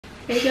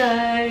Hey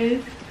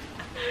guys!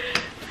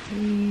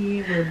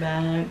 Hey, we're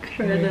back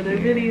for another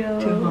video.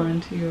 To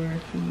haunt your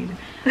feed.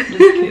 Just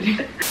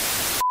kidding.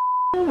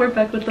 We're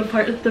back with the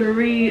part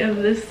 3 of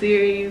this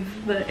series.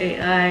 The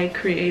AI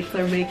creates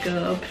our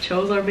makeup,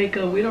 chose our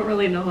makeup. We don't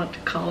really know what to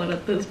call it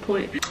at this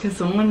point. Because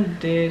someone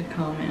did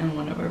comment in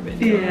one of our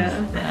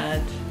videos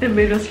that it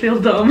made us feel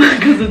dumb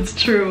because it's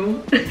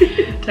true.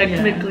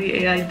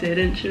 Technically, AI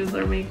didn't choose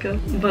our makeup,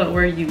 but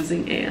we're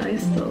using AI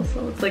still.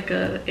 So it's like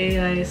a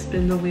AI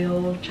spin the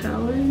wheel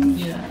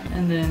challenge. Yeah,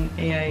 and then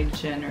AI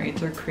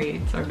generates or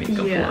creates our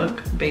makeup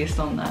look based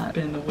on that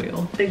spin the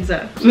wheel.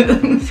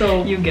 Exactly.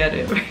 So you get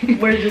it,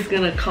 right? We're just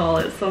gonna call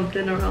it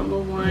something around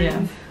those lines.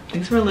 Yeah.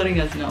 Thanks for letting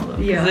us know though,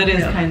 because it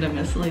is kind of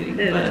misleading.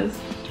 It is.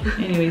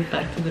 Anyways,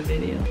 back to the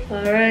video.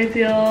 Alright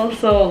y'all,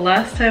 so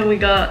last time we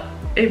got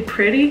a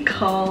pretty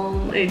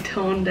calm,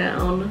 toned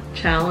down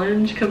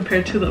challenge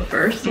compared to the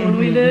first one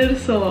we did,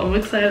 so I'm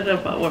excited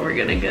about what we're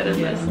gonna get in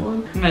this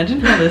one.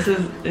 Imagine how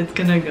it's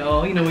gonna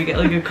go. You know, we get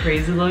like a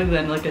crazy look,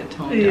 then like a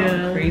toned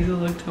down, crazy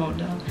look, toned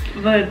down.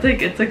 But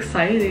it's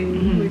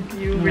exciting. Like,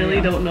 you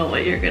really don't know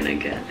what you're gonna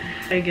get.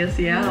 I guess,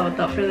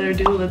 without further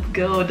ado, let's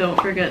go.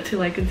 Don't forget to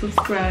like and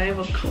subscribe,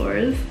 of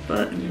course,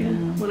 but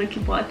wanna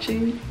keep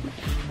watching?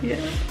 Yep.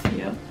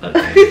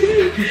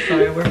 Okay.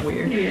 Sorry, we're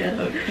weird.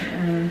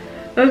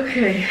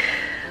 Okay.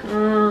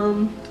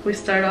 We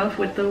start off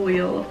with the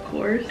wheel, of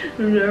course.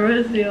 I'm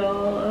nervous,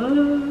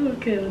 y'all.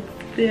 Okay, let's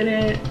spin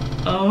it.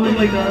 Oh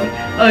my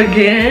god.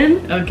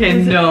 Again?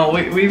 Okay, no,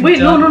 we've wait,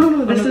 done...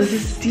 no. This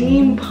is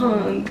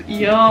steampunk.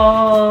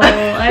 Y'all,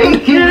 I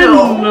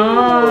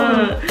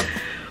cannot.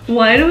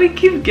 Why do we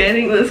keep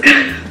getting this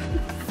kind of...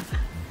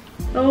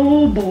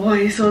 Oh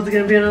boy, so it's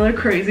gonna be another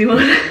crazy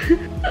one.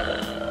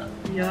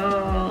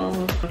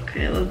 Y'all.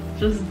 Okay, let's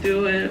just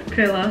do it.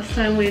 Okay, last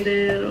time we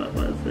did, what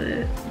was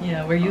it?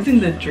 Yeah, we're using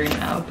the Dream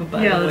app,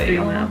 by the way.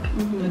 Dream app.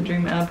 The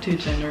Dream app to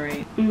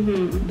generate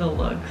the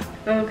looks.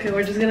 Okay,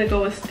 we're just gonna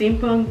go with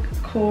steampunk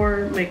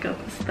core makeup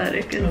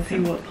aesthetic and see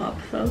what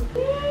pops up.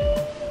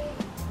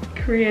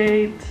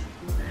 Create.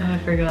 Oh, I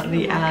forgot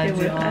the ads,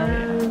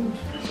 y'all.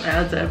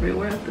 Ads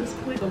everywhere at this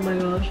point. Oh my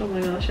gosh,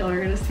 y'all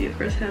are gonna see it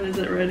firsthand. Is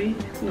it ready?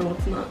 No,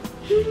 it's not.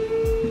 I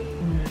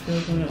feel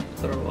like I'm gonna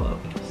throw up.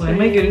 Why am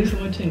I getting so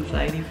much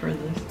anxiety for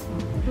this?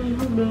 I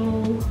don't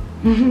know.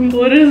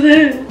 What is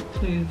it?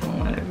 Please don't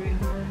let it be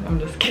her. I'm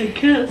just kidding. I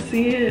can't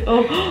see it.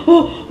 Oh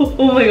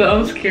my god,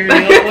 I'm scared.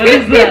 What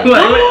is that?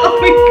 Oh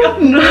my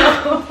god,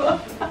 no!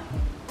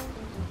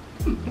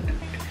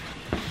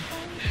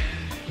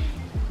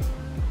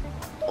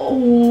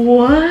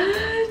 What?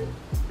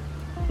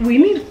 We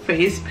need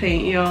face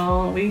paint,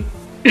 y'all. No,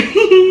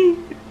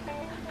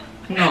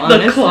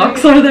 honestly, the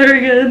clocks are there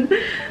again.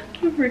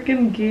 The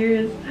freaking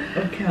gears.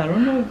 Okay, I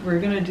don't know if we're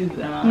gonna do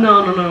that.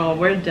 No.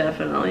 We're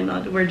definitely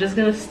not. We're just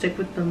gonna stick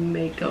with the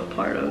makeup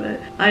part of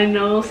it. I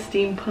know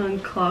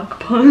steampunk,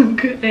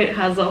 clockpunk, it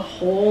has a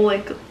whole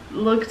like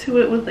look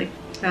to it with like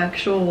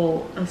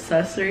actual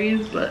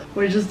accessories, but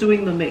we're just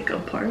doing the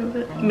makeup part of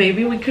it.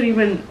 Maybe we could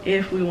even,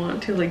 if we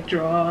want to, like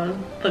draw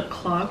the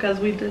clock as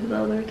we did the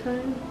other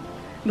time.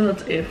 But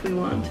that's if we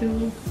want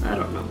to. I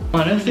don't know.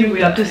 Honestly,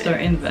 we have to start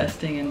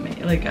investing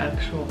in like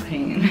actual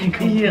paint and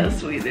makeup.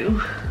 Yes, we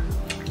do.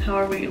 How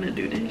are we gonna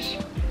do this?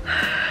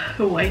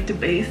 A white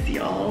base,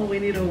 y'all. We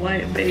need a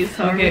white base.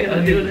 How are we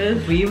gonna do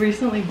this? We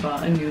recently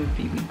bought a new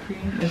BB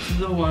cream. This is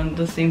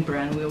the same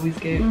brand we always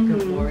get,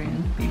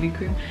 Gregorian BB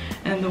cream.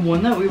 And the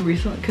one that we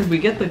recently, because we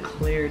get the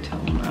clear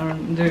tone.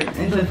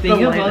 The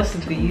thing about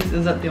these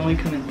is that they only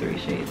come in 3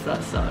 shades.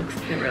 That sucks.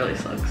 It really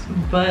sucks.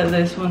 But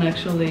this one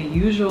actually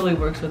usually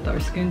works with our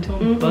skin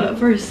tone. But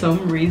for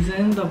some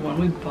reason, the one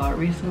we bought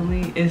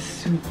recently is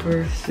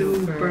super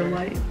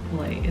light.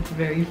 It's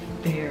very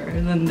fairer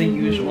than the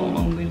usual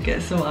one we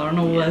get. So I don't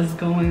know what's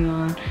going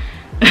on.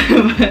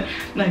 But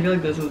I feel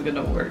like this is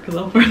gonna work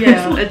though.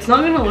 It's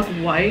not gonna look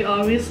white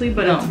obviously,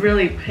 but it's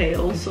really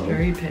pale. It's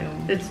very pale.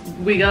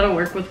 We gotta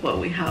work with what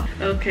we have.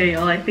 Okay,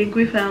 y'all, I think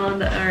we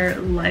found our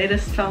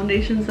lightest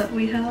foundations that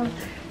we have.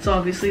 So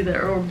obviously the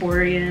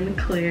Erborian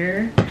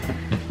clear,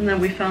 and then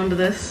we found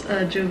this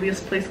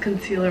Juvia's Place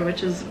concealer,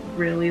 which is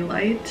really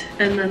light,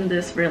 and then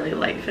this really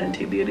light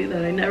Fenty Beauty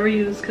that I never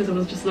used because it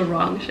was just the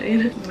wrong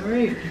shade. All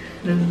right,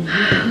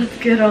 let's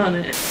get on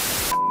it.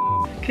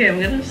 Okay,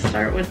 I'm gonna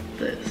start with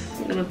this.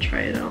 I'm gonna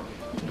try it out.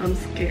 I'm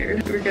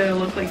scared. We're gonna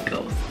look like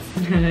ghosts.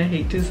 I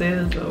hate to say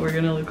this, but we're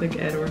gonna look like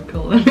Edward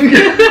Cullen.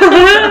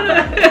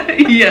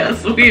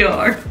 Yes, we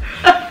are.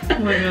 Oh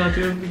my god,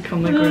 it would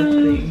become like our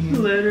thing.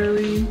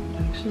 Literally.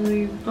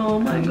 Actually, oh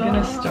my god. I'm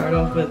gonna start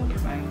off with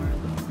primer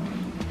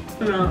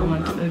though. I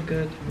want a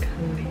good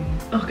clean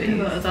Okay,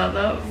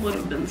 that would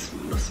have been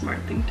the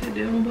smart thing to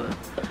do, but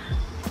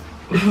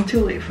it's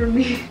too late for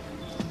me.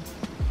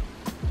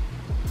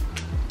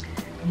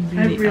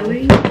 I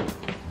really...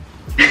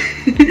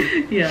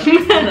 yeah, the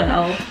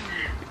e.l.f.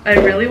 I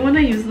really want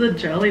to use the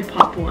Jelly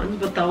Pop one,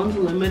 but that one's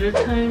limited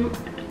time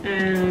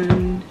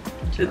and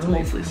it's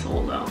mostly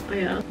sold out.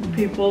 Yeah,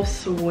 people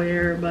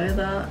swear by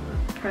that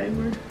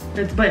primer.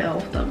 It's by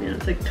e.l.f. though, man.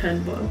 It's like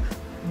 $10. Oh,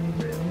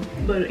 really?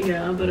 But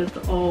yeah, but it's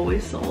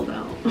always sold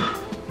out.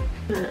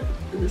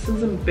 This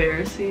is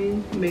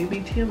embarrassing.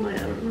 Maybe TMI, I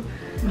don't know.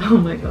 Oh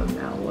my god,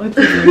 now what?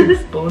 You're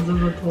exposing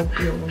the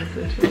Tokyo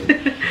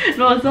situation.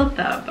 No, it's not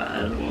that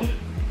bad at all.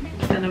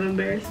 Kind of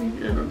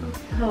embarrassing. I don't know.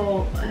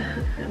 How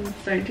I'm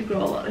starting to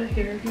grow a lot of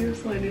hair here,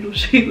 so I need to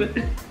shave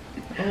it.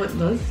 Oh, it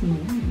does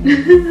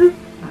seem.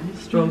 I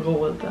struggle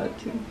with that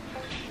too.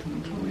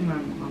 Don't tell me my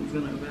mom's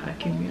gonna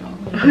vacuum me out.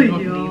 I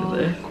don't need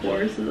this.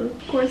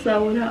 Of course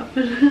that would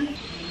happen.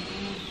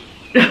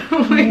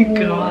 Oh my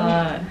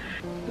god.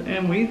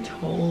 And we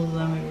told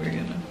them we were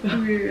gonna.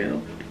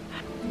 Real.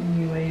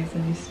 Anyways,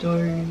 any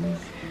stories?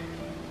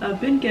 I've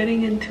been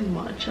getting into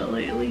matcha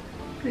lately.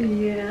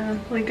 Yeah,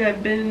 like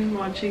I've been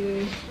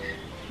watching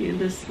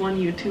this one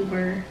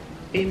YouTuber,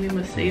 Amy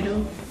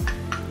Macedo.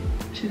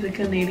 She's a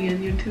Canadian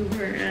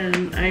YouTuber,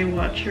 and I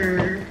watch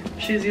her.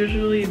 She's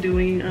usually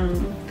doing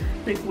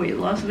like weight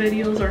loss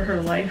videos or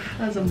her life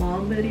as a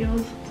mom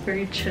videos. It's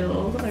very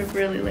chill. I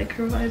really like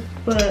her vibe.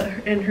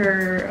 But in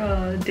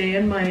her day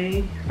in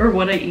my, or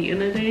what I eat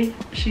in a day,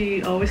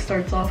 she always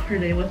starts off her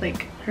day with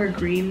like her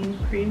green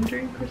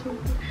drink or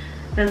something,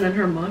 and then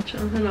her matcha.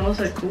 And I was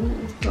like,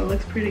 ooh, that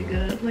looks pretty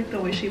good, like the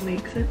way she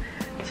makes it.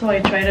 So I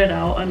tried it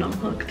out and I'm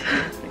hooked.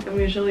 Like, I'm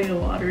usually a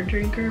water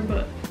drinker,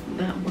 but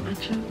that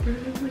matcha, bro,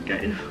 like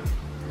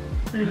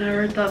I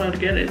never thought I'd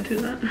get into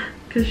that,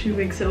 because she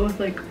makes it with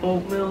like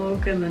oat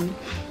milk and then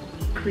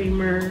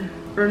creamer,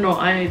 or no,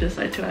 I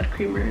decide to add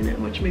creamer in it,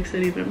 which makes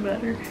it even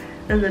better,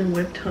 and then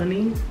whipped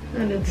honey,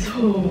 and it's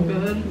so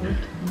good.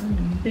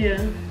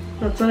 Yeah,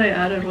 that's what I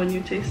added when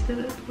you tasted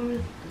it.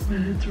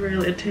 And it's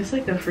really, it tastes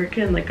like a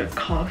freaking, like a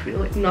coffee,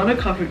 like not a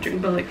coffee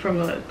drink, but like from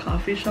a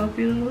coffee shop,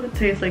 you know? It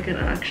tastes like an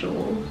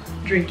actual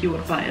drink you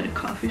would buy at a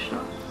coffee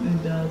shop.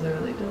 It does, it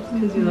really does.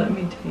 Because you let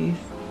me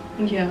taste.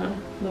 Yeah.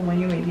 The one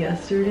you made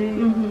yesterday.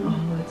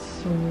 Oh, it's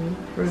so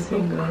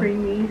freaking good.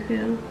 Creamy,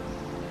 yeah.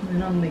 And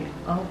then on the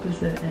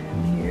opposite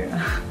end here,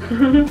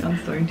 I'm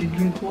starting to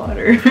drink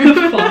water.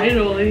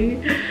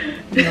 Finally.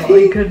 No,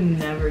 I could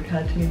never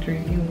catch me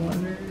drinking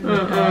water.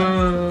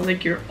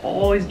 Like you're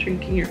always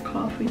drinking your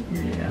coffee.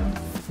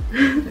 Yeah.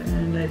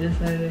 And I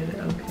decided,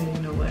 okay,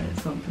 you know what?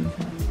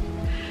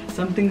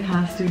 Something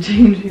has to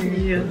change here.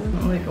 Yeah.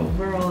 Like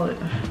overall,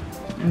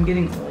 I'm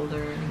getting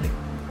older. Like,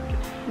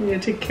 you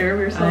need to take care of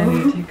yourself. I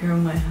need to take care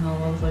of my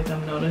health. Like,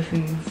 I'm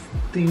noticing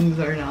things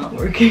are not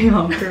working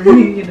out for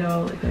me, you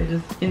know? Like, I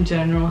just, in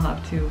general,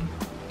 have to,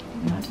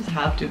 not just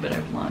have to, but I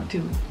want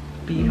to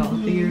be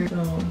healthier. So,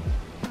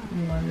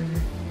 water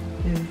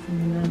is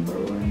number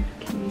one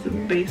key. It's a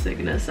basic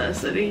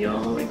necessity,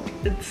 y'all. Like,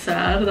 it's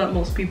sad that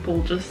most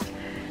people just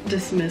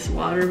dismiss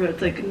water, but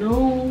it's like,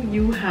 no,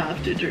 you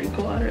have to drink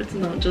water. It's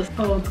not just,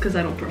 oh, it's because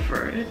I don't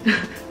prefer it.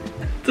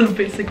 It's a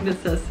basic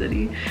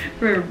necessity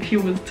for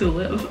humans to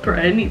live, for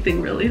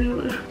anything really to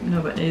live.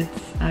 No, but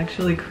it's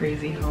actually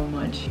crazy how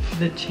much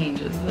the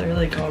changes are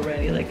like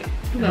already. Like,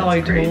 That's how I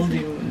crazy. told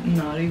you,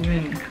 not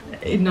even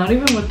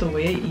with the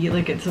way I eat,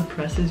 like it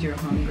suppresses your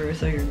hunger,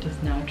 so you're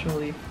just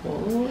naturally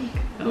full.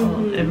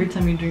 Like, every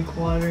time you drink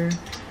water.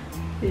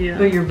 Yeah.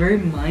 But you're very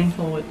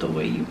mindful with the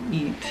way you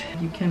eat.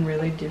 You can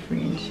really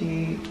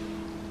differentiate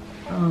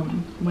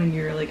when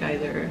you're like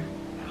either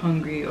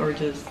hungry or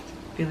just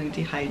feeling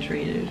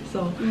dehydrated.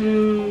 So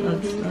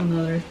that's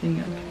another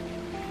thing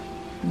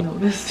I've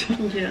noticed.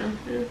 Yeah.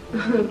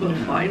 But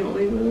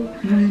finally, though.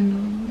 I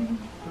know.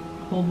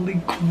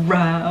 Holy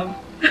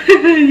crap.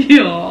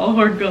 Y'all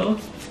are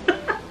ghosts.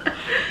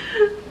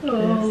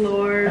 Oh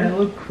Lord. I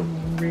look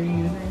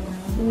crazy.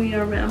 We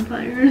are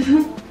vampires.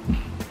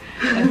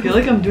 I feel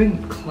like I'm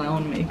doing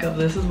clown makeup.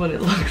 This is what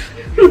it looks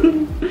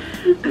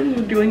like.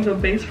 I'm doing the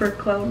base for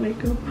clown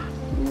makeup.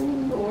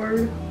 Oh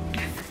Lord.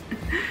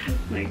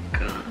 My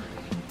God.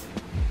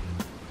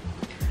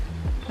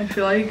 I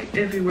feel like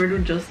if we were to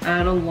just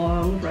add a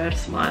long red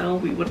smile,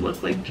 we would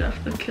look like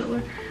Jeff the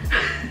Killer.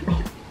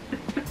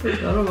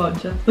 Forgot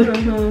about Jeff the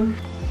Killer.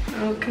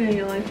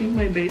 Okay, well, I think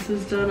my base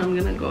is done. I'm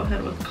gonna go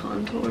ahead with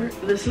contour.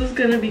 This is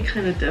gonna be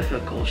kind of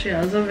difficult. She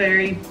has a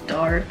very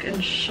dark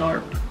and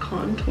sharp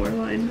contour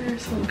line there,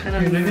 so I'm kind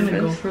of nervous. You're not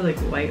gonna go for like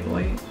white?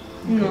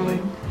 No.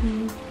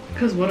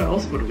 Because what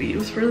else would we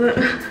use for that?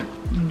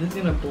 I'm just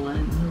gonna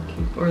blend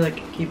or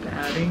keep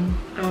adding.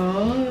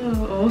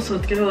 Oh, so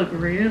it's gonna look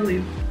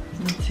really...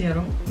 Let's see, I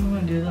don't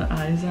want to do the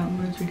eyes that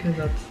much because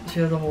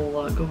she has a whole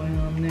lot going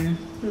on there.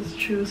 That's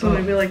true. So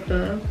maybe like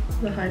the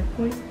high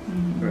point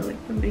or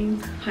like the main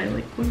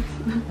highlight points.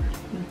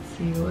 Let's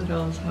see, what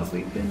else have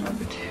we been up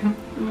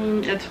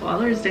to? It's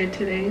Father's Day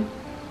today.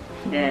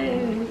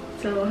 Yay!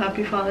 So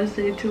happy Father's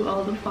Day to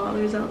all the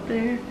fathers out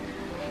there.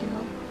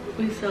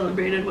 We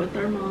celebrated with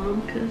our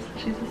mom because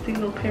she's a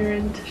single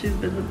parent. She's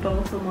been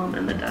both the mom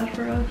and the dad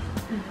for us.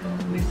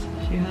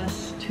 She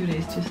has 2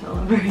 days to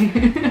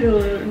celebrate.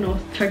 No,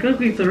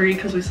 technically 3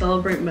 because we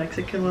celebrate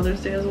Mexican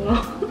Mother's Day as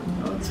well.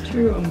 No, it's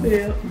true.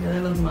 Yeah. Day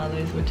of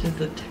Mothers, which is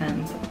the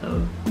 10th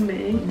of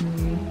May.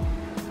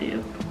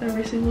 Yep,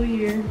 every single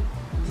year.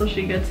 So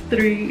she gets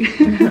 3.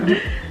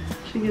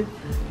 She gets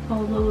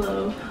all the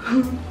love.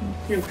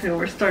 Okay,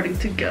 we're starting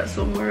to get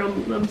somewhere.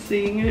 I'm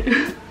seeing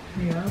it.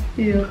 Yeah.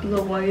 Yeah,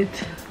 the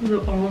white.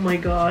 Oh my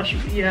gosh.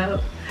 Yeah.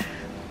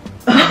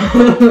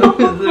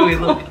 So we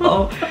look.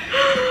 Oh.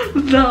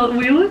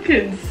 We look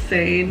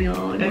insane,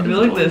 y'all. I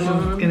feel like this is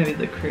gonna be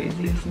the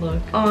craziest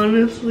look.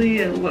 Honestly,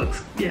 it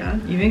looks, yeah.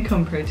 Even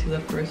compared to the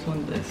first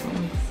one, this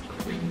one looks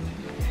crazy.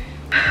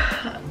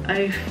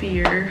 I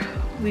fear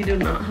we do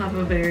not have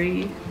a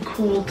very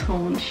cool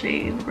tone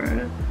shade for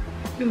it.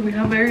 We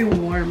have very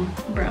warm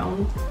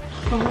brown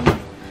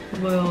tones.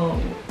 Well,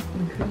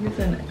 we could use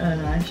an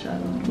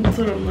eyeshadow. That's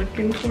what I'm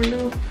looking for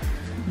now.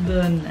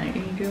 The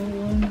Nightingale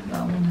one,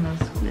 that one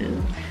has cool.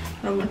 Yeah.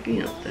 I'm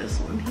looking at this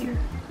one here.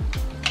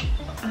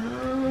 I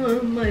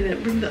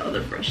didn't bring the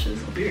other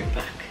brushes. I'll be right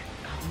back.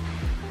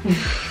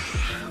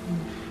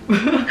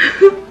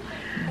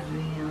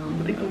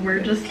 Like,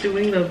 we're just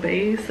doing the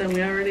base and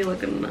we already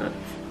looking nuts.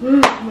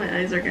 My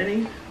eyes are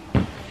getting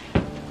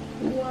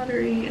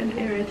watery and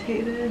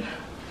irritated.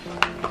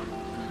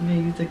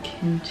 Maybe the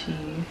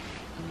kimchi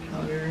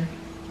powder,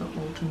 the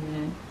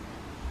ultimate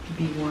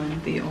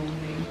B1, the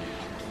only.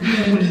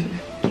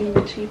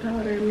 Kimchi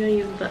powder. I'm gonna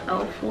use the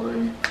e.l.f.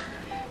 one.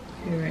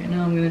 Okay, right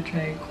now I'm gonna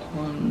try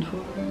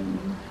contour.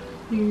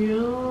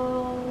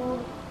 Yo.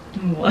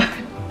 What?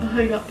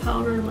 I got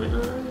powder in my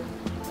eye.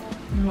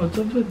 What's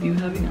up with you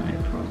having eye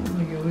problems?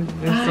 Like,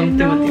 there's I something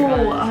know. with your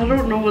eyes. I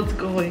don't know what's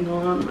going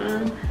on,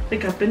 man.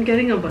 Like, I've been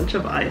getting a bunch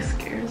of eye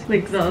scares.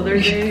 Like the other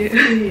day,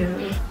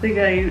 yeah. Like,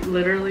 I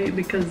literally,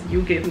 because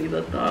you gave me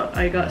the thought,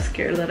 I got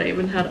scared that I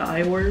even had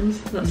eye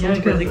worms. That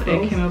sounds really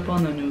gross. It came up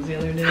on the news the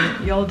other day.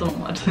 Y'all don't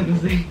watch the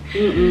news.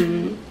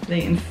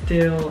 They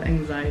instill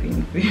anxiety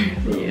and fear.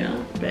 So.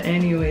 Yeah. But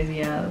anyways,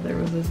 yeah, there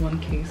was this one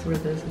case where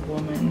this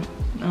woman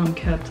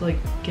kept like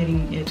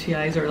getting itchy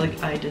eyes or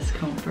like eye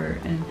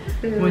discomfort, and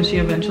when she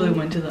eventually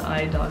went to the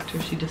eye doctor,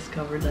 she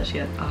discovered that she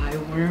had eye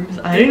worms.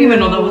 I didn't even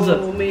know that was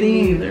a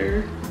thing.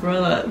 Either.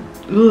 Bro, that's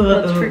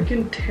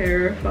freaking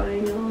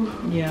terrifying,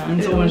 y'all. Yeah,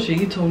 and so when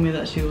she told me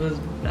that she was,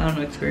 I don't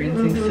know,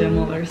 experiencing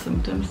similar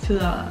symptoms to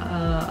that,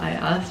 I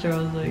asked her, I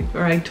was like,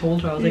 or I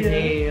told her, I was like,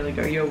 hey, like,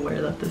 are you aware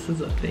that this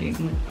is a thing?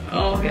 Like,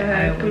 oh,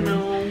 heck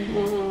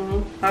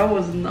no. I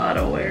was not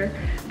aware.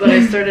 But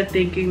I started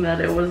thinking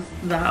that it was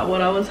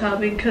what I was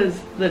having, because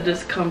the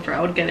discomfort,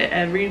 I would get it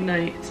every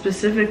night,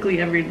 specifically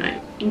every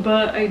night.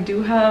 But I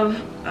do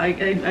have,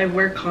 I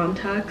wear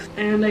contacts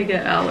and I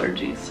get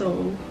allergies,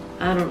 so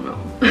I don't know.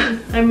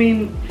 I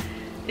mean,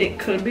 it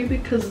could be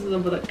because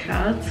of the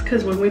cats,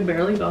 because when we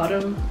barely got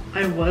them,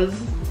 I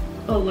was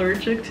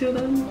allergic to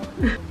them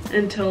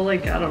until,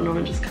 like, I don't know,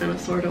 it just kind of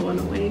sort of went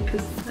away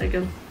because I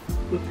guess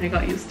I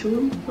got used to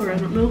them, or I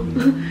don't know.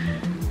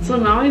 So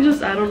now I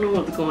don't know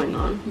what's going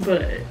on,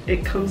 but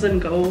it comes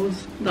and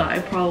goes. The eye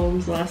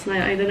problems, last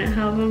night I didn't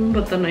have them,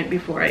 but the night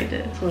before I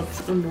did, so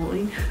it's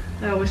annoying.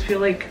 I always feel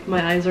like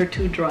my eyes are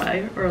too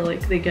dry, or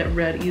like they get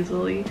red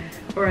easily,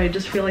 or I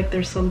just feel like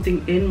there's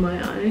something in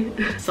my eye.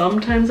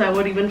 Sometimes I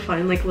would even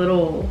find like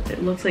little,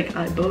 it looks like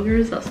eye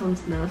boogers, that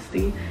sounds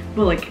nasty,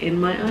 but like in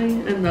my eye,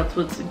 and that's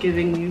what's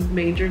giving me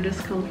major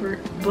discomfort.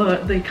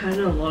 But they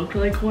kind of looked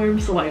like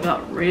worms, so I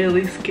got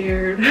really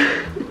scared.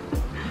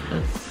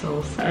 That's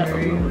so scary. I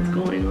don't know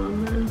what's going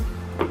on, man.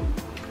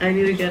 I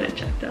need to get it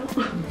checked out.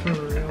 For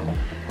real.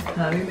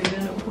 Have you made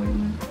an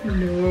appointment?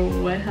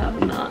 No, I have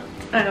not.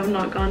 I have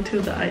not gone to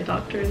the eye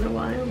doctor in a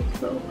while,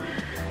 so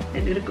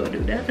I need to go do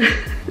that.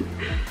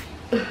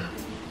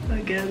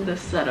 Again, the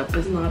setup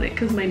is not it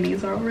because my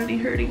knees are already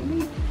hurting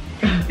me.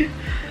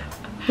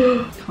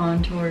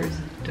 Contour is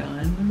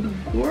done.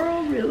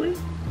 Girl, really?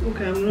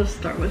 Okay, I'm gonna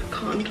start with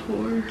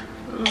contour.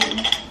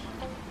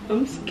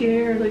 I'm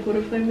scared. Like, what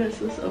if I mess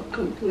this up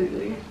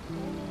completely?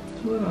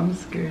 Well, I'm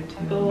scared too.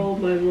 Oh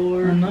my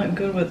lord. I'm not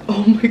good with.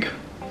 Oh my god.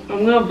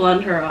 I'm gonna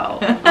blend her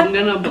out. I'm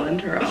gonna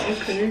blend her out,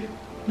 okay?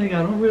 Like,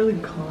 I don't really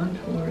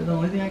contour. The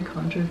only thing I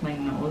contour is my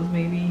nose,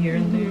 maybe here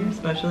and there,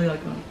 especially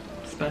like on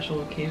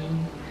special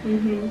occasions.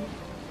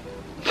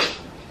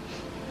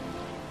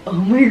 Oh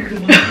my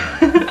god.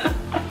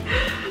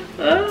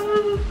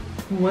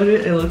 What?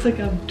 It looks like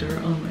I have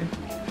dirt on my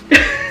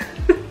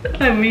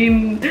face. I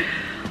mean,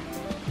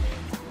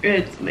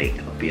 it's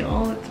makeup,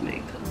 y'all. It's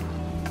makeup.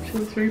 She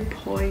looks very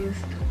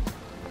poised.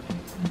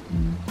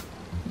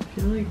 I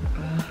feel like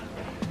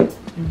I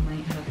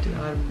might have to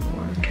add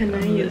more. Can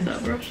I use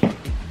that brush?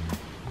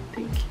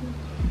 Thank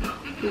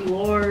you.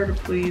 Lord,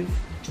 please.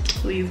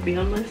 Please be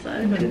on my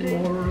side My today.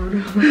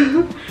 lord.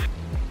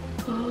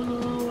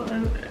 Oh,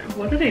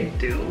 what did I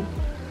do?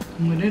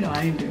 What did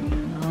I do?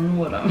 I don't know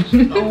what I was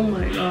doing. Oh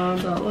my god,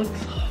 that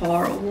looks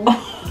horrible.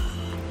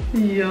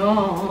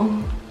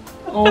 Y'all.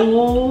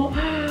 Oh.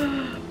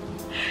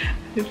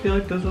 I feel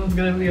like this one's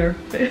gonna be our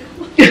fail.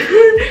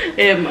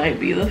 It might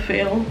be the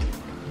fail.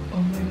 Oh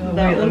my god,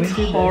 That wait, looks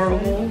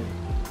horrible.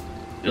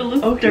 It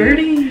looks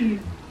dirty.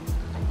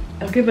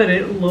 Okay, but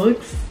it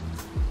looks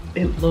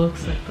like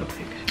the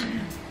picture.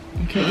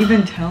 You can't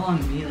even tell on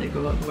me, like,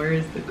 where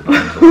is the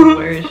contour?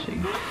 Where is she?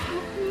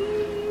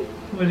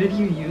 What did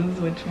you use?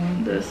 Which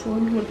one? This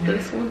one with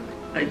this one.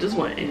 I just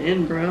went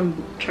in, bro.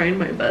 I'm trying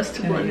my best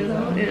to blend it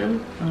out. Yeah.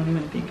 I don't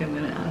even think I'm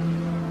gonna add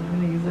more.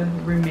 I'm gonna use the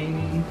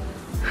remaining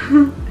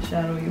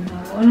shadow you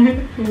have on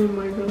it. Oh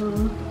my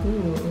god.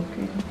 Ooh,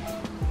 okay.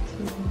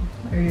 So,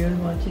 are you guys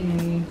watching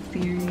any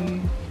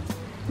series?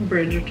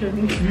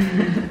 Bridgerton.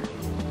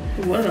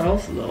 What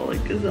else though?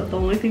 Like, is that the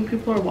only thing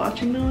people are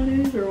watching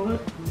nowadays, or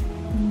what?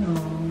 No.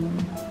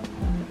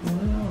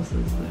 What else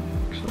is there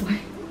actually?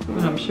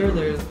 I'm sure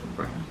there's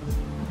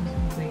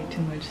way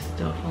too much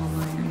stuff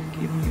online.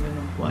 You don't even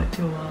know what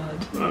to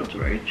watch. That's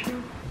very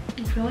true.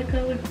 I feel like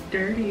I look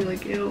dirty,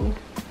 like ew,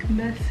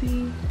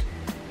 messy.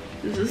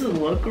 Does this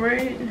look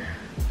right?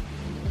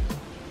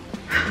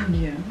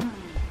 Yeah.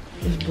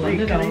 Just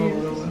blend it out a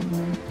little bit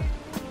more.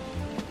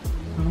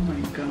 Oh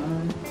my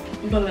god.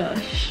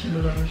 Blush.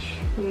 Blush.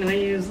 I'm gonna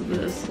use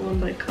this one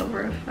by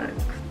Cover FX.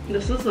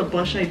 This is a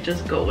blush I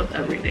just go with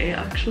every day,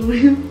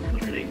 actually.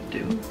 What did I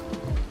do?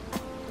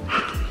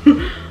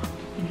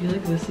 I feel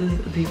like this is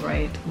the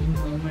right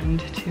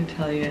moment to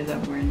tell you guys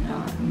that we're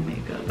not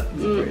makeup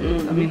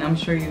experts. I mean, I'm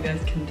sure you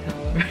guys can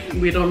tell, right?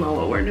 We don't know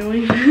what we're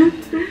doing.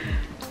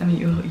 I mean,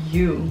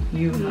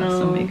 you have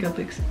some makeup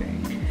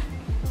experience.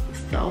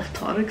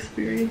 Self-taught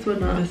experience, but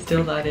not. But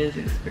still, that is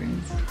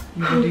experience.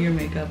 You do your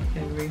makeup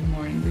every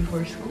morning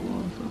before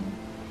school,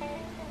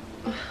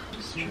 so.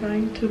 Just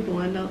trying to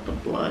blend out the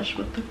blush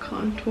with the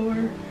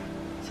contour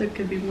so it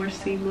could be more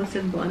seamless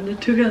and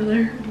blended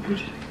together.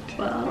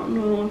 But I don't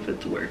know if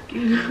it's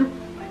working.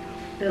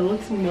 It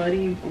looks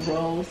muddy,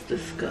 gross,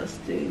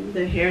 disgusting.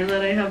 The hair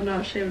that I have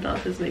not shaved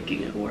off is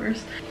making it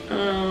worse.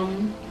 I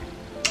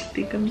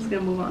think I'm just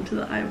gonna move on to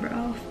the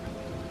eyebrows.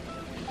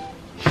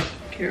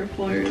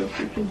 Careful, you're gonna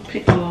freaking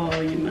paint.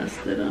 Oh, you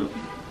messed it up.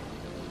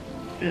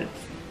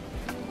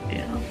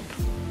 Yeah.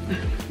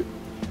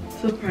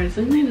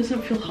 Surprisingly, it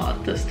doesn't feel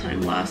hot this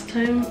time. Last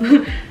time,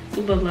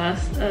 so the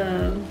last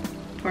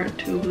part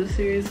 2 of the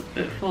series,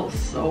 it felt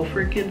so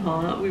freaking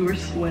hot. We were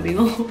sweating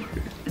all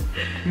over.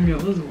 I mean,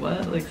 it was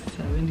what, like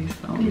 70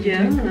 something?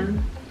 Yeah,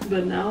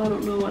 but now I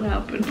don't know what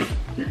happened.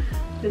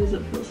 It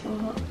doesn't feel so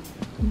hot.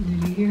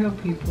 Did you hear how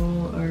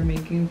people are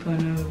making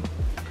fun of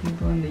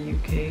people in the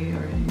UK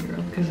or in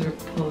Europe because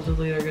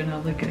they're gonna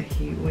have like a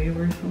heat wave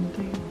or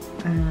something,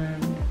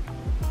 and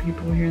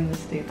people here in the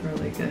States are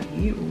like a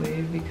heat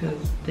wave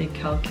because they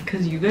calculate,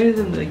 because you guys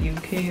in the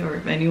UK, or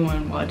if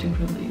anyone watching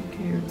from the UK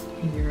or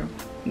in Europe,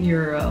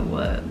 your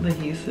what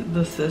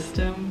the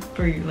system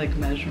for like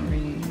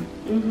measuring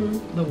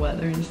the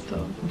weather and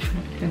stuff.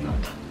 I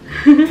cannot.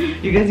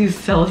 You guys use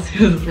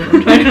Celsius, what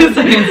I'm trying to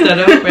say, instead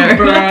of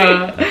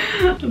Fahrenheit.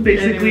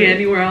 Basically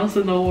anywhere else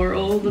in the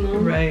world, and all.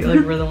 Right, like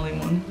we're the only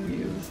one who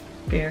use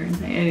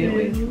Fahrenheit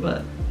anyways,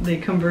 but they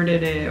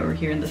converted it, or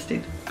here in the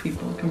States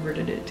people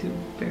converted it to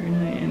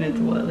Fahrenheit, and it's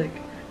what, like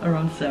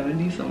around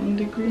 70 something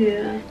degrees.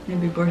 Yeah.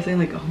 And people are saying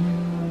like, oh my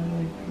god,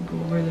 like people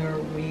over there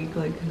are weak,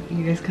 like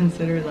you guys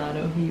consider that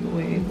a heat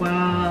wave?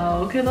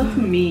 Wow, okay, that's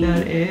mean.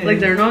 That is. Like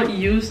they're not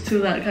used to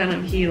that kind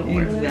of heat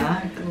over there.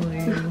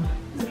 Exactly.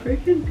 The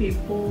freaking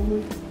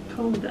people,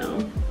 calm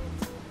down.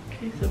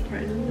 Okay,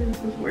 surprisingly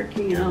this is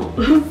working out.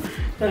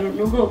 I don't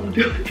know how I'm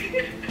doing.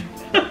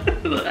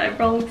 The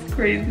eyebrow looks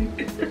crazy.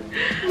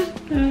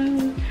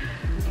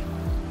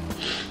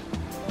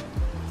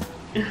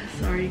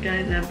 Sorry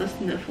guys, I have the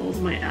sniffles.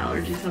 My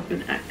allergies have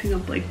been acting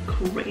up like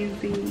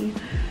crazy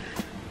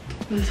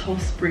this whole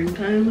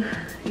springtime.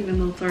 Even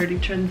though it's already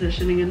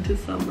transitioning into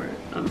summer,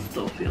 I'm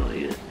still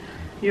feeling it.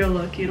 You're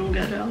lucky you don't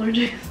get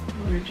allergies.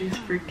 Allergies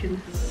freaking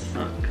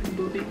suck,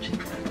 booby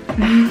cheeks. I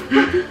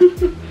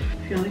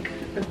feel like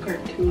a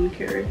cartoon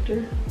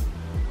character.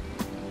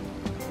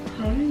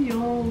 How do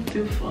y'all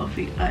do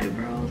fluffy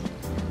eyebrows?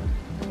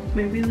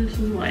 Maybe this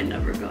is why I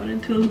never got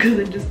into them, because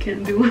I just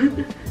can't do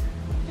it.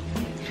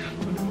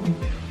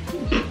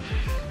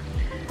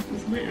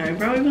 Does my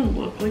eyebrow even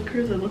look like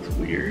hers? It looks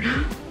weird.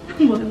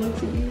 Mine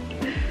looks weird.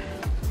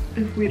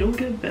 If we don't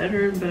get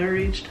better and better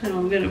each time,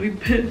 I'm gonna be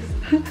pissed.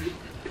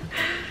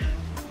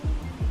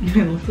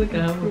 It looks like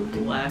I have a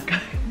black eye.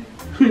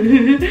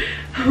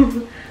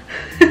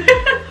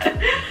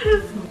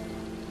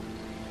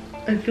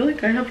 I feel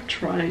like I have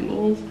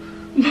triangles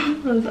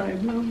as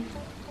eyebrows.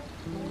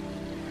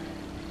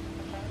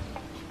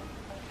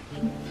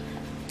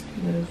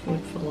 This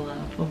looks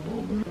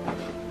laughable.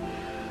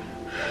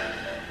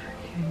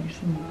 Okay, here's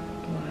some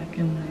black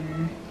in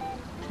there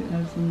to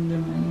add some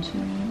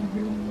dimension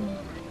everywhere.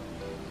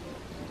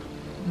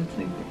 Looks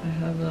like I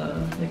have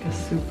like a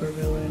super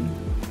villain,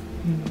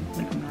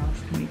 like a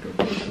mask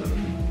makeover.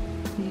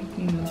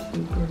 Speaking of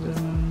super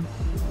villains,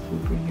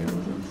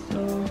 superheroes and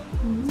stuff,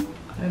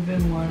 I've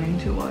been wanting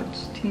to watch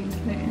Teen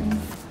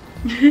Titans,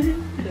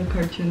 the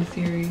cartoon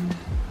series.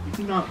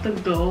 Not the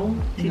Go,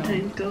 Teen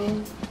Titans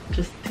Go,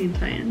 just Teen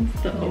Titans,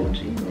 the OG.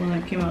 The one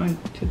that came out in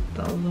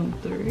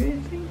 2003, I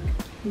think.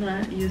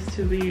 That used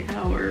to be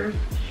our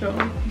show.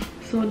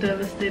 So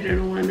devastated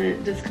when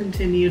it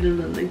discontinued, and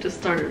then they just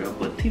started up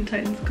with Teen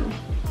Titans Go.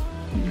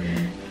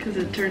 Because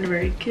it turned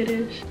very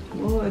kiddish.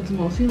 Well, it's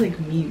mostly like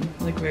meme,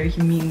 like very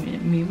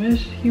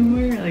meme-ish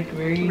humor, like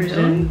very Really?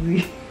 Gen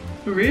Z.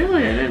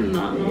 Really? I did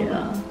not know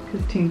that.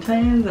 Because Teen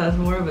Titans has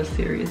more of a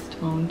serious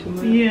tone to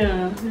it.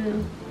 Yeah.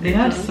 They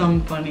had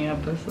some funny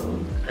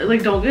episodes.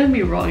 Like, don't get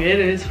me wrong, it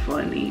is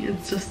funny.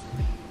 It's just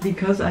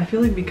because I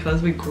feel like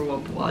because we grew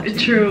up watching.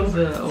 True.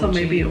 The OG. So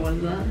maybe it was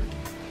that.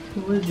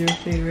 Who was your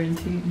favorite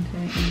Teen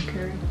Titans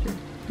character?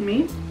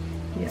 Me?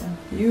 Yeah,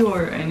 you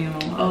or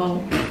anyone else?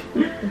 Oh.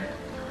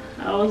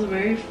 I was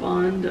very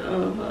fond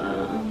of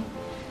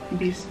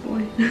Beast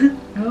Boy.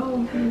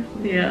 Oh.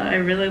 Yeah, I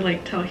really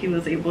liked how he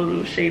was able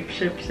to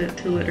shapeshift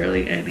into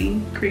literally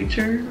any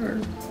creature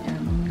or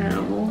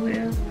animal,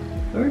 yeah.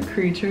 Or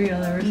creature, yeah,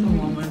 there were some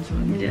moments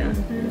when yeah.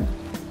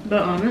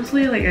 But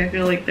honestly, like, I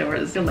feel like there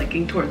was a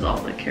liking towards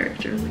all the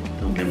characters. Like,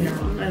 don't get me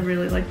wrong, I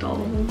really liked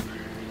all of them.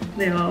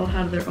 They all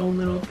had their own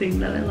little thing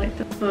that I liked.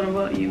 What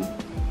about you?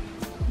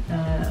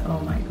 Oh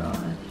my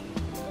gosh.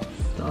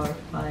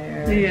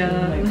 Starfire.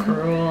 Yeah. My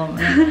girl,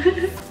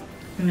 man.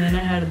 And then I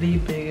had the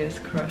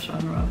biggest crush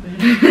on Robin.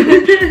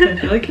 I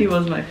feel like he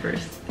was my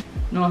first.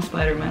 No,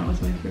 Spider-Man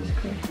was my first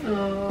crush.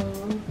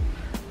 Oh,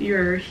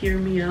 you're Hear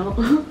Me Out.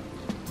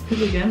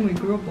 Because again, we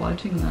grew up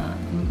watching that.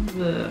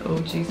 The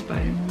OG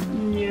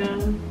Spider-Man.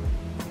 Yeah.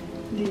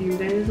 Do you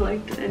guys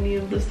like any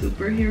of the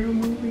superhero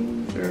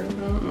movies? Or, I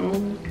don't know,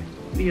 like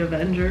the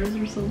Avengers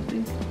or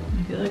something?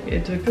 I feel like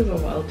it took us a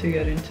while to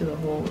get into the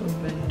whole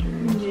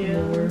Avengers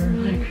lore.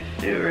 Like,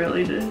 it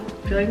really did. I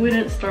feel like we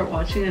didn't start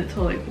watching it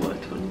till like what,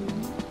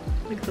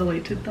 like the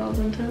late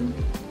 2010?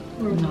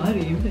 Or not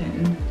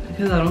even.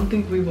 Because I don't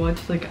think we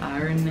watched like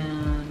Iron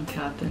Man,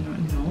 Captain.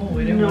 No,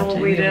 we didn't watch any of that.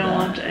 No, we didn't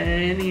watch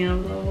any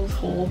of those.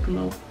 Hulk,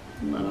 no,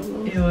 none of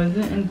those. It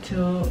wasn't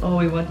until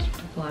we watched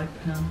Black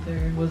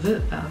Panther. Was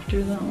it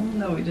after that one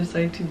that we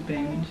decided to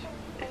binge?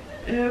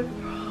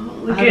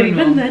 Like,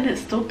 even then, it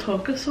still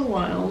took us a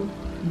while.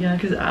 Yeah,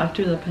 because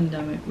after the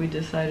pandemic, we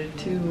decided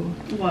to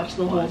watch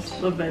the whole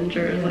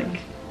Avengers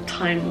like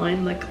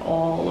timeline, like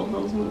all of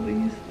those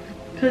movies.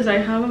 Because I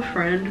have a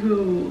friend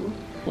who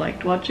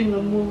liked watching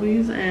the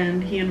movies,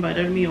 and he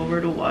invited me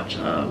over to watch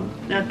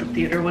at the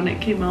theater when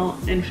it came out,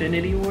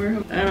 Infinity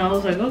War. And I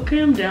was like, okay,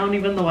 I'm down,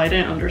 even though I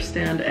didn't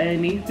understand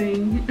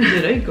anything.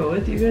 Did I go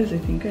with you guys? I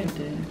think I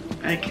did.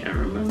 I can't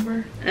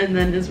remember. And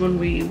then is when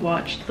we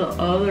watched the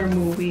other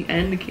movie,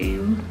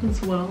 Endgame, as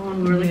well.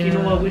 And we were like, you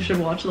know what, we should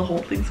watch the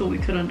whole thing so we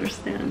could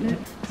understand it.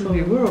 So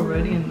we were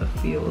already in the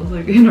feels,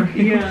 like in our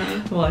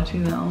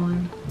watching that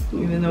one.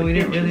 Even though we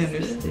didn't really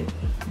understand.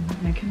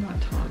 I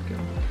cannot talk,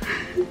 girl.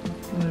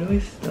 Why do I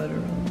stutter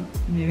on that?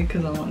 Maybe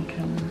because I'm on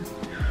camera.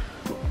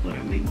 What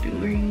am I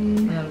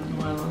doing? I don't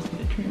know, I lost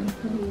my train of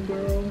thought. Oh,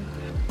 girl.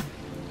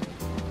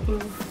 Oh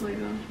my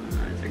gosh, my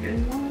eyes are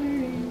getting watery.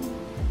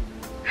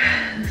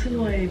 This is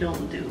why I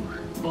don't do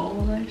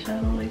bold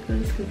eyeshadow like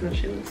this, because then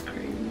she looks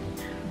crazy.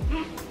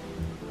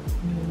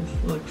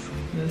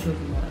 This is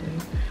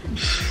mine.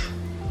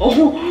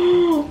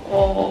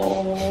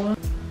 Oh.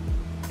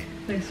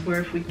 I swear,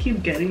 if we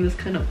keep getting this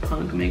kind of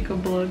punk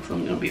makeup looks,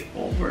 I'm gonna be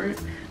over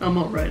it. I'm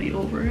already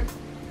over it.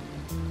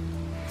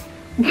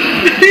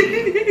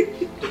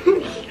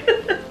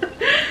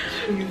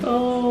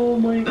 Oh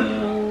my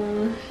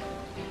gosh.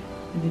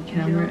 The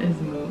camera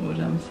is moved,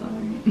 I'm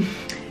sorry.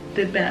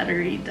 The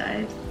battery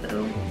died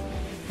though.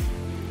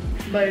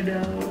 By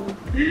now.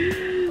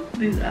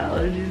 These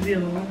allergies,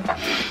 yo.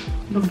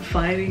 I'm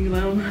fighting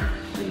them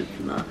and it's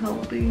not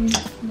helping.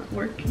 It's not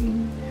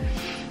working.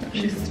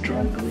 She's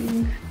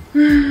struggling. I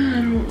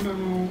don't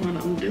know what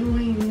I'm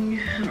doing.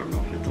 I don't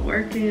know if it's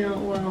working out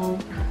well.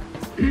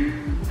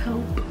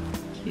 Help.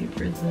 Okay,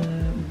 for the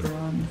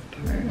bronze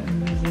part,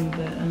 I'm using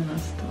the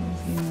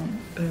Anastasia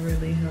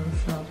Beverly Hills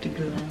Soft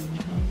Glam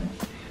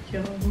palette.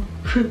 Yo,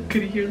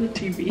 could you hear the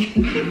TV?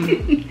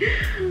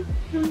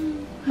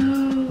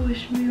 Oh,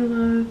 wish me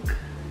luck.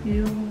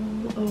 Yo,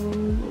 oh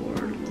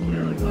Lord.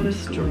 Yeah, like what a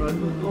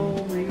struggle.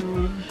 Oh my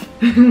gosh.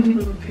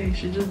 Okay,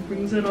 she just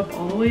brings it up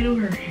all the way to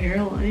her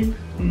hairline.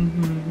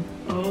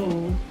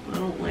 Oh, I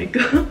don't like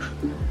that.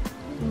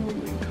 Oh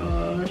my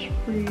gosh,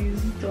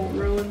 please don't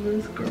ruin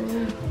this, girl.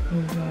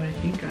 Oh god, I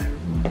think I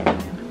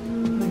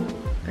ruined it.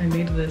 I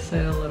made this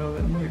side a little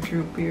bit more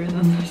droopier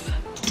than this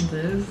side.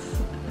 This,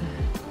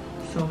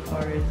 so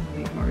far, is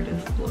the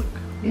hardest look.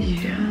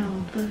 Yeah,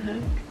 what the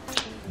heck?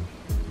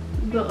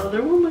 The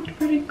other one looked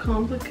pretty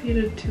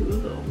complicated too,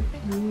 though.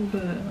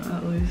 But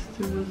at least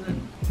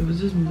it was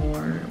just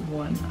more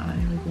one eye,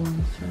 like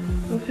one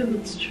side. Okay,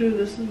 that's true.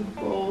 This is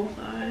both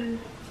eyes.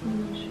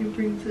 And she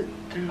brings it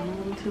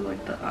down to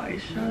like the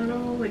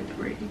eyeshadow, like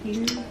right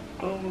here.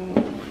 Oh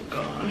my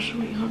gosh,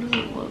 wait, how does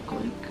it look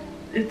like?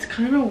 It's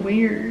kind of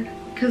weird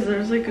because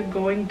there's like a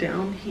going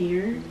down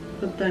here,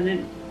 but then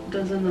it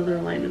does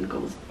another line and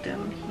goes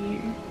down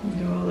here.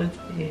 Well, it's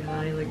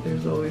AI, like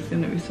there's always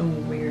gonna be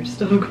some weird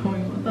stuff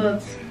going on.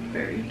 That's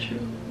very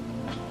true.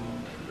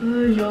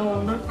 Y'all,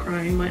 I'm not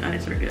crying. My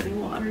eyes are getting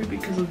watery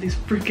because of these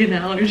freaking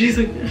allergies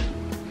again.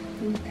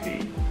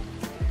 Okay.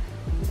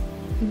 I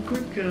think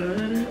we're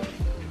good.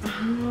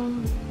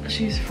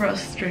 She's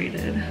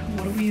frustrated.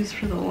 What do we use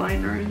for the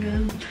liner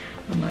again?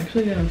 I'm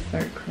actually gonna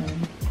start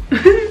crying.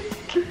 The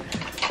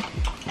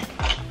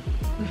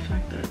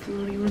fact that it's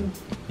not even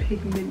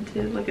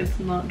pigmented, like it's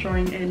not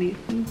drawing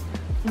anything.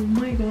 Oh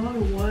my god,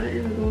 what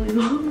is going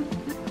on?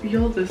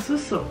 Yo, this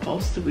is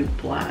supposed to be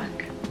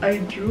black. I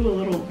drew a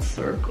little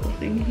circle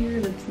thing here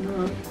and it's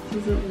not.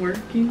 This isn't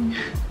working.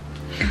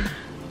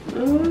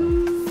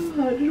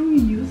 How did we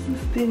use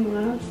this thing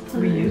last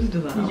time? We used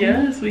that.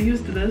 Yes, we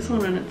used this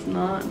one and it's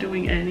not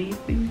doing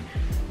anything.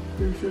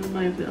 This is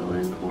my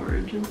villain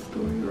origin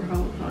story, or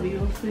how do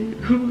y'all say it?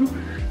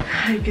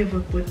 I give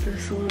up with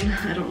this one.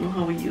 I don't know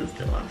how we used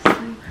it last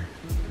time.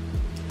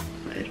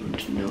 I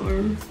don't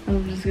know.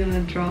 I'm just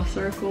gonna draw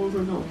circles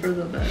and hope for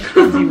the best,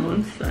 as you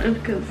once said,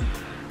 because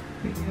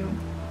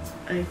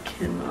I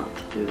cannot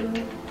do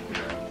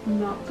that.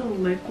 Not the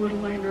liquid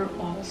liner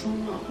also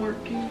not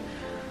working.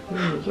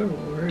 Those are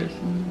worse.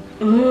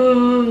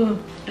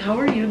 How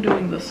are you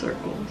doing the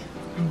circles?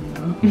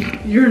 No.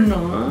 You're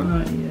not?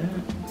 Not yet.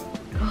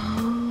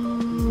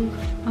 Oh,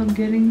 I'm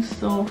getting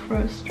so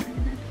frustrated.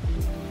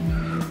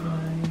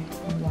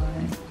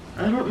 Why?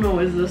 I don't know,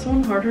 is this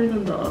one harder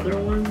than the other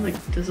one? Like,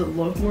 does it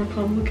look more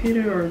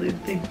complicated or are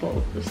they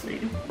both the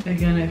same?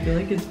 Again, I feel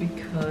like it's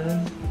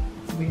because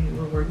we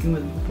were working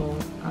with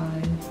both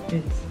eyes.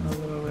 It's a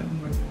little bit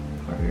more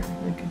harder.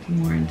 Like, it's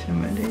more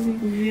intimidating.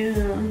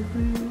 Yeah.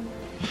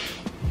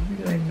 What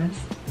did I miss?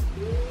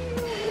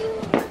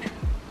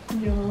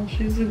 Y'all,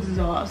 she's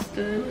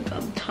exhausted. Like,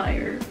 I'm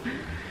tired.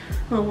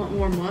 I want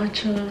more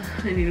matcha.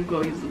 I need to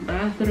go use the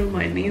bathroom.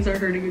 My knees are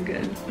hurting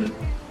again.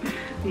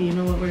 You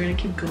know what? We're gonna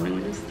keep going.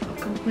 We just stop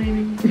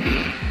complaining.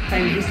 I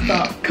need to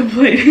stop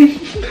complaining.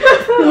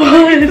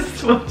 What?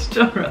 Switched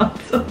around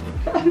so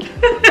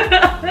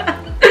bad.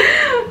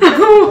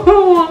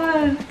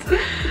 What?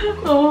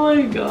 Oh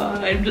my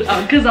god.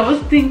 Because I was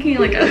thinking,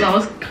 like, as I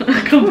was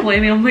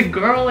complaining, I'm like,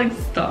 girl, like,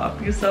 stop.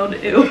 You sound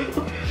ill.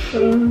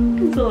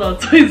 So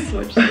that's why I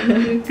switched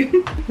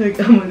it. Like,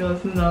 oh my god,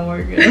 this is not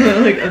working.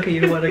 Like, okay,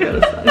 you know what? I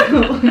gotta stop.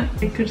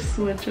 I could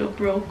switch up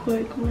real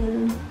quick,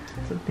 man.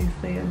 That's what they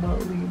say about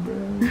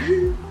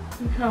Libra.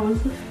 How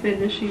is the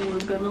finishing one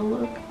gonna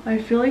look? I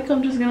feel like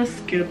I'm just gonna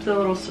skip the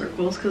little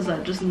circles because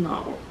that just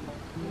not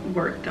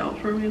worked out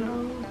for me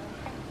now.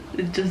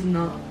 It just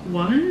not,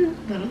 what?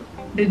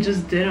 It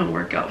just didn't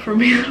work out for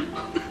me at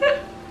all.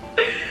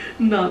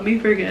 Not me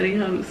forgetting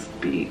how to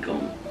speak.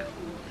 Oh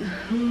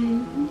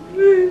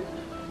my god.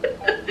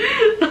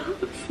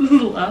 This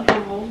is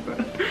laughable, bro.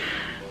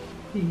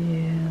 Yeah,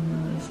 no,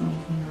 this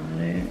one's not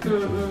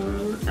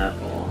it. At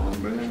all,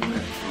 bro.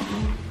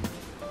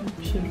 I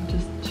should have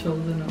just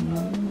chosen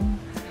another one.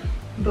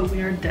 But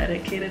we are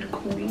dedicated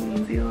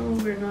queens, y'all.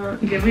 We're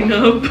not giving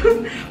up.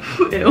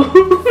 Ew.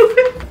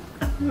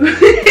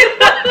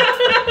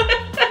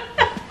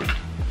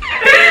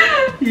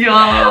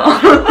 Y'all.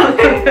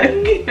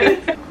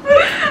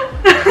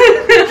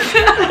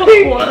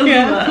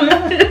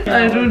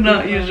 I do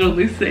not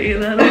usually say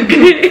that,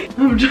 okay?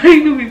 I'm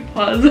trying to be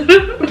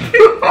positive.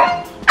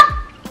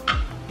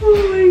 Oh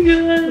my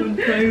god. I'm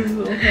trying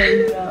so hard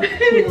not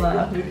to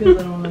laugh because I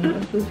don't want to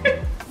mess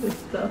this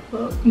stuff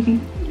up.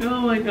 Oh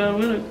my god,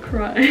 I'm gonna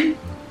cry.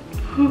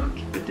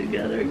 Keep it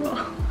together,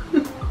 y'all.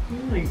 Oh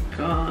my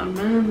god,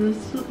 man,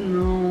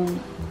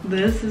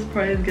 this is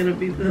probably gonna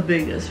be the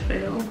biggest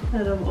fail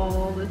out of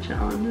all the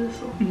challenges.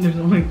 There's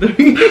only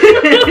 3.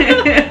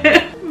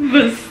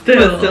 But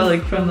still,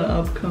 like from the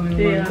upcoming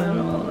ones and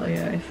all.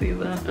 Yeah, I see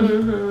that.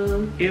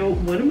 Ew,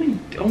 what am I?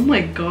 Oh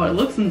my god, it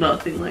looks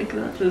nothing like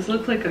that. This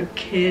looks like a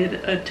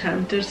kid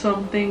attempted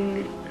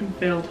something and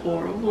failed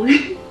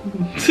horribly.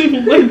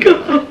 Oh my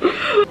god.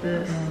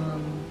 This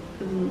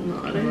is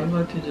not it. I'm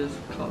about to just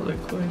call it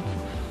quits.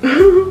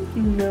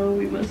 No,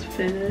 we must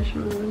finish,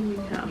 man. We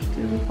have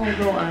to.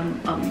 Although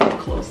I'm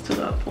close to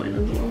that point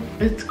as well.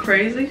 It's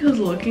crazy because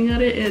looking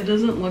at it, it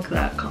doesn't look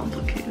that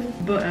complicated.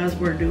 But as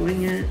we're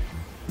doing it,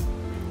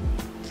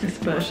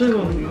 especially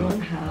when we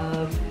don't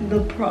have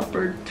the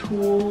proper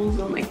tools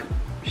and like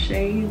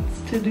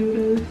shades to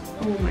do this.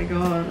 Oh my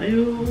god.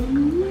 Ew, I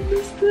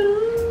messed it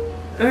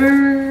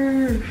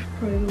up.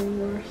 Probably the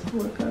worst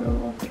look out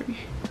of all 3.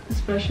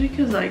 Especially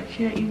because I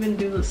can't even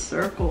do the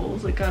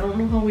circles. Like, I don't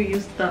know how we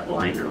used that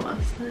liner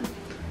last time.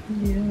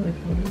 Yeah, like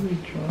how did we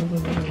draw the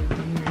little here?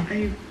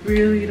 I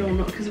really don't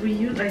know. Because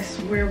I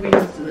swear we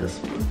used this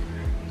one.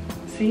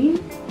 See?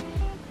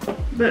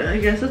 But I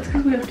guess it's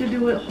because we have to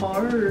do it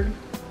hard.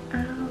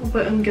 Ow.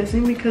 But I'm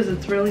guessing because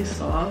it's really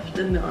soft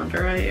in the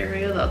under eye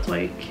area, that's why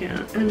I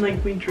can't. And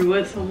like we drew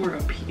it somewhere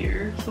up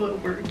here, so it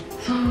worked.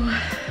 So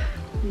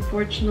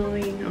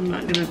unfortunately, I'm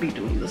not gonna be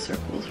doing the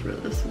circles for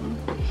this one.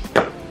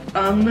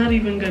 I'm not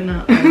even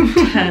gonna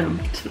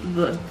attempt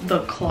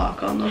the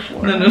clock on the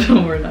floor. No,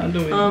 we're not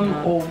doing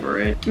that. Over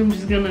it. I'm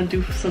just gonna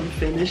do some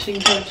finishing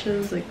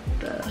touches, like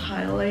the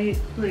highlight,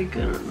 like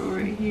I don't know,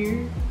 right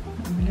here.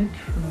 I'm gonna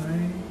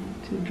try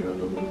to draw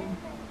the little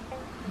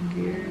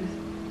gears.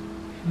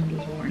 I'm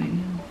just warning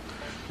you.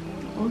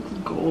 It looks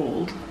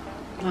gold.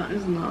 That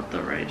is not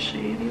the right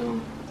shade, y'all.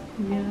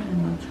 Yeah,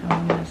 and that's how I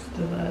messed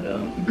that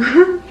up.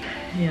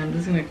 Yeah, I'm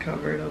just gonna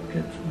cover it up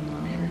because it's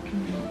not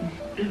working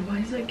out. And why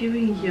is that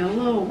giving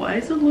yellow? Why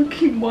is it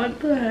looking, what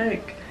the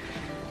heck?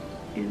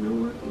 You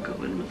know what? I'll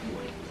go in with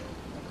white.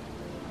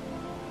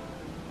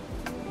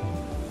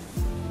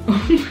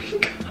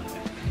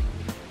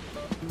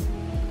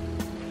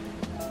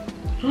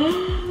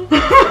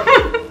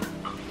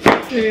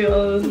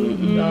 Yo, this is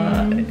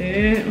not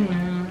it,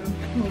 man.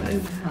 What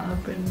is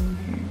happening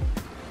here?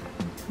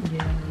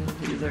 Yeah,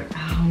 these are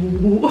ow.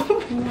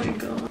 Oh my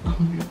god. Oh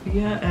my god.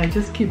 Yeah, I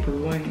just keep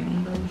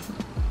ruining those.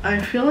 I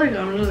feel like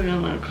I'm just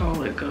gonna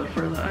call it good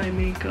for the eye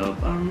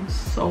makeup. I'm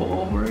so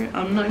over it.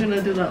 I'm not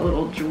gonna do that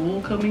little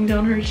jewel coming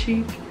down her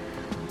cheek.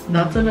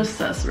 That's an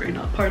accessory,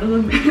 not part of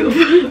the makeup.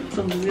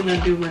 So I'm just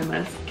gonna do my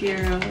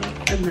mascara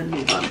and then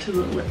move on to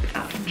the lip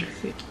after.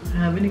 I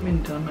haven't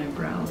even done my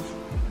brows.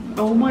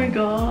 Oh my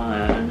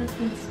god,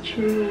 that's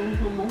true.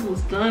 I'm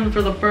almost done.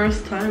 For the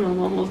first time, I'm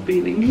almost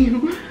beating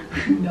you.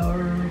 No.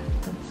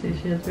 Let's see,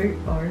 she has very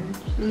arched.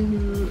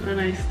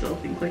 And I still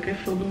think like I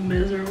feel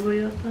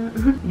miserably at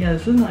that. Yeah,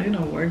 this is not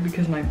gonna work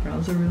because my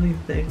brows are really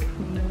thick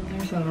from down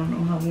there, so I don't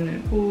know how I'm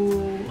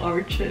gonna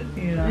Arch it.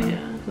 Yeah.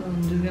 So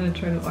I'm just gonna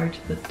try to arch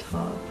the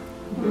top.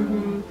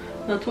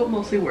 That's what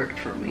mostly worked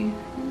for me.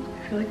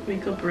 I feel like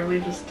makeup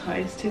really just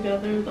ties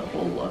together the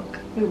whole look.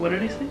 Wait, what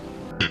did I say?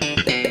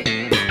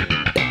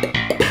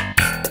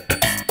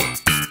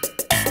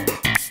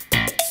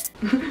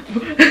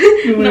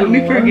 Not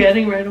me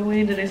forgetting right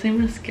away. Did I say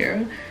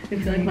mascara? I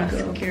feel like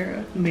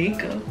mascara.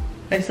 Makeup.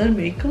 I said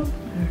makeup?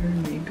 I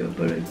heard makeup,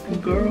 but I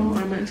girl,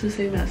 I meant to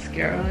say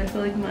mascara. I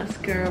feel like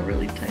mascara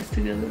really ties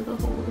together the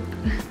whole look.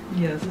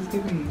 Yeah, this is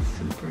giving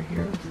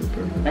superhero,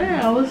 superhero.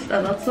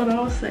 Yeah, that's what I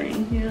was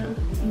saying. Yeah.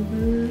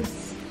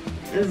 This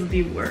is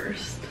the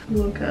worst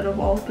look out of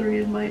all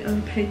three in my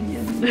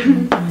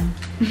opinion.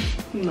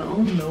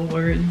 No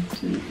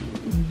words.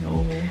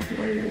 No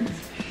words.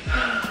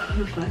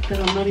 The fact that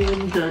I'm not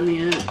even done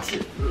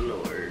yet,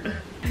 Lord.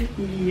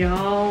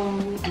 Y'all,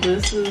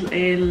 this is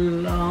a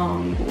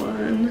long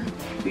one.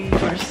 We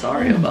are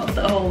sorry about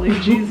that, holy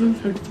Jesus.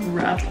 Let's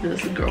wrap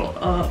this girl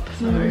up.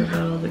 Sorry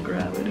about all the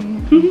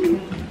gravity.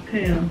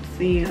 Okay, let's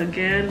see.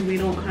 Again, we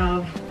don't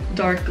have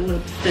dark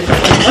lipstick.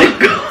 Oh my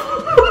god.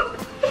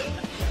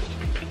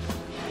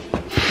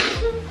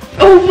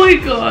 Oh my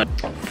god.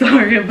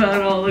 Sorry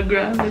about all the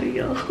gravity,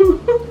 y'all.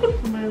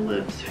 My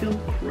lips feel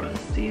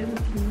crusty and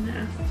it's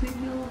nasty,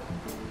 y'all.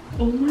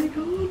 Oh my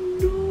god,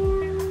 no.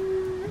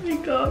 I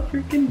got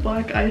freaking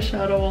black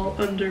eyeshadow all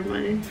under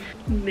my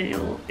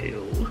nail.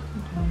 Ew.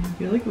 I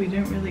feel like we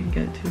didn't really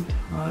get to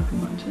talk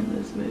much in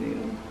this video.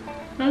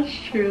 That's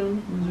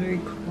true. It was very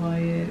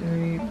quiet,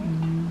 very...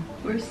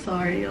 We're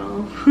sorry,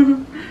 y'all.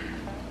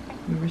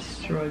 We were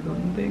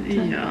struggling big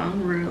time. Yeah,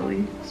 I'm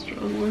really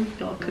struggling.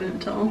 Y'all couldn't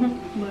tell.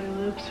 My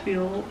lips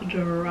feel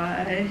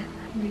dry.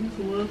 These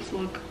lips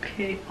look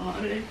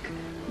chaotic.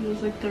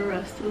 Just like the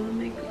rest of the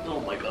makeup.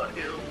 Oh my god,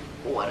 ew.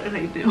 What did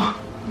I do?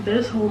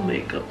 This whole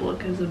makeup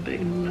look is a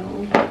big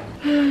no.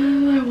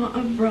 I want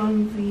a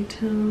bronzy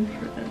tone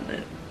for the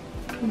lip.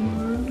 Come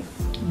on.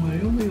 Why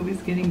are we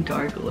always getting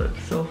dark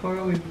lips? So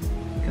far we've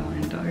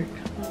gotten dark.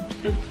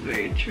 It's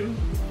very true.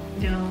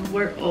 Yeah,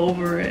 we're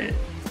over it.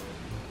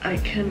 I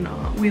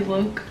cannot. We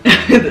look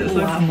this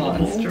looks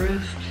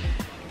monstrous.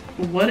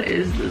 What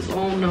is this?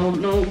 Oh no,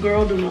 no,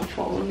 girl, do not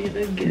follow me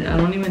again. I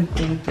don't even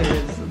think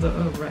there's the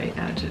right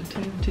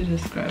adjective to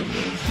describe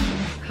this.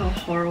 How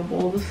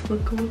horrible this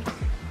look looks.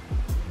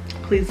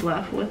 Please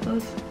laugh with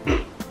us.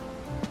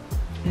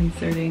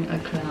 Inserting a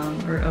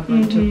clown or a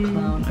bunch of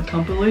clown, a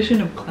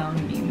compilation of clown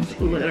memes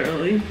here.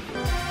 Literally.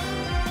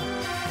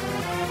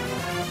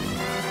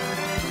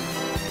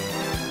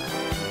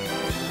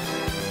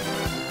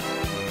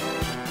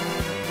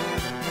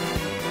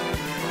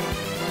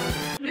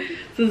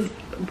 This is,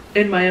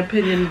 in my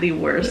opinion, the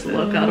worst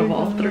look out of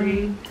all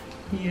three.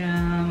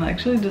 Yeah, I'm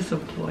actually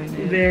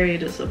disappointed. Very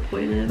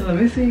disappointed. Let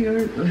me see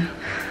yours.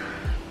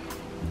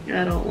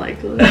 I don't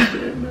like this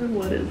shit.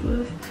 What is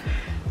this?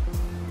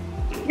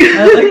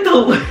 I like the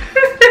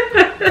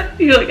lip.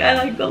 You're like, I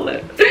like the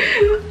lip.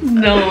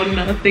 No,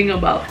 nothing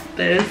about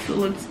this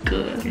looks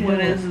good. Yeah. What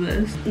is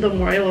this? The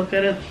more I look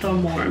at it, the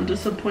more I'm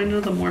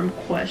disappointed, the more I'm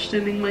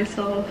questioning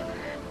myself.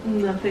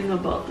 Nothing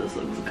about this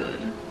looks good.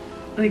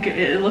 Like,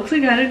 it looks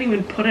like I didn't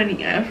even put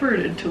any effort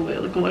into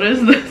it. Like, what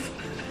is this?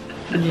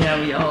 Yeah,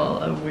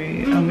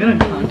 I'm gonna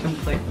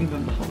contemplate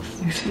even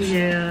posting this.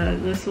 Yeah,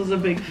 this was a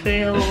big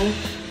fail,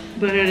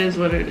 but it is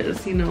what it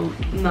is. You know,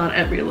 not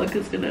every look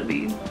is gonna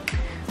be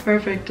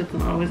perfect. It's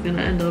not always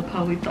gonna end up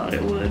how we thought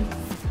it would.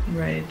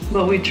 Right.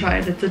 But we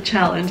tried. It's a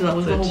challenge. That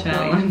was the whole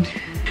challenge.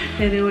 point.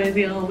 Anyways,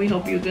 y'all, we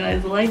hope you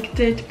guys liked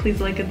it.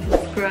 Please like and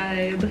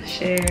subscribe,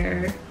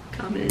 share,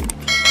 comment,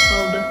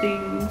 all the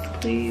things.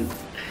 Please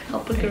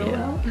help a girl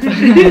out.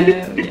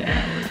 Yeah,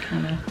 we're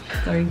kind of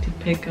starting to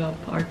pick up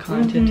our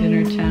content in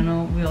our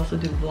channel. We also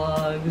do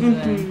vlogs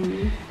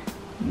and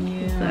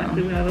yeah.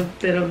 Exactly. We have a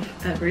bit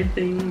of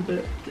everything,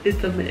 but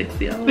it's a mix,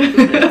 y'all. It's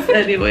a mix.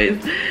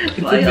 Anyways,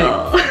 bye,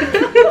 y'all.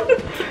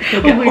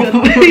 Oh my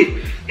god.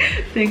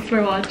 Thanks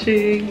for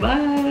watching. Bye.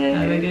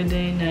 Have a good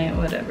day, night,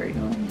 whatever you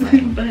want.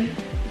 Bye. Bye.